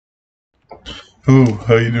Hello,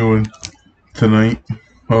 how you doing tonight?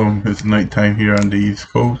 It's nighttime here on the East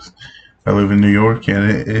Coast. I live in New York, and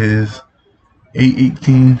it is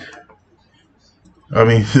 8:18. I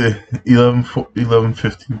mean,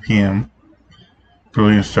 11:15 p.m.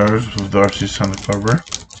 Brilliant Stars with Darcy's on the cover.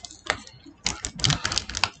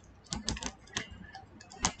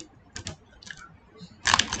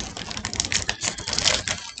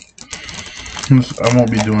 I won't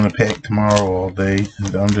be doing a pack tomorrow all day.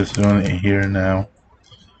 I'm just doing it here and now.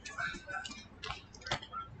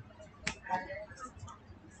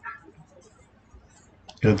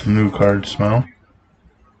 Got the new card smell.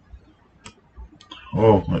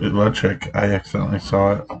 Oh, electric. I accidentally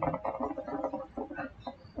saw it.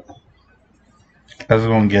 I was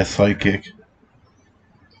going to guess psychic.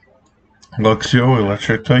 Luxio,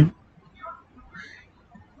 electric type.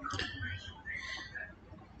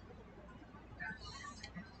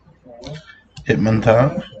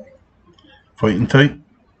 Hitmontop, fighting type.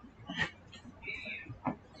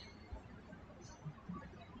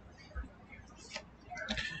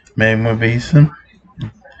 Magma Basin,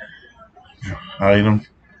 item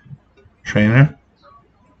trainer.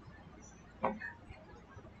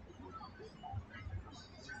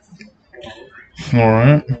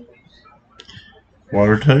 Snorunt,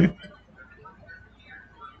 water type.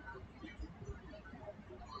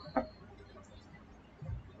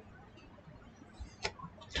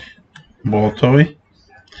 Baltoy,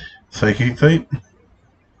 psychic type.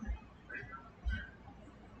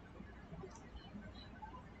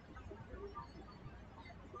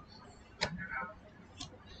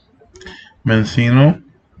 Mencino,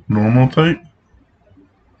 normal type.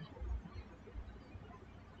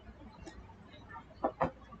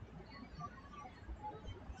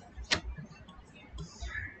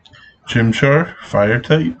 Chimchar, fire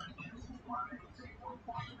type.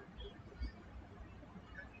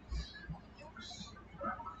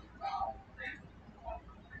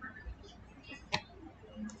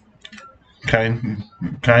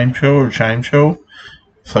 Chimcho or Chimcho,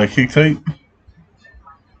 psychic type.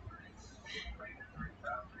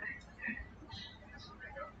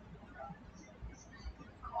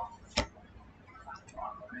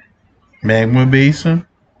 Magma Basin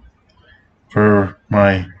for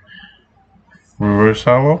my reverse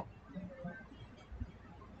hollow.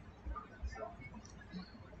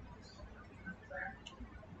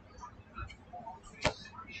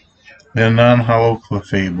 And non-hollow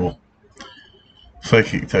Clefable,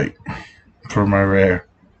 psychic type for my rare.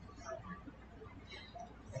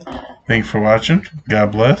 Thanks for watching.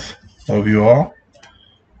 God bless. Love you all.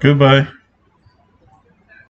 Goodbye.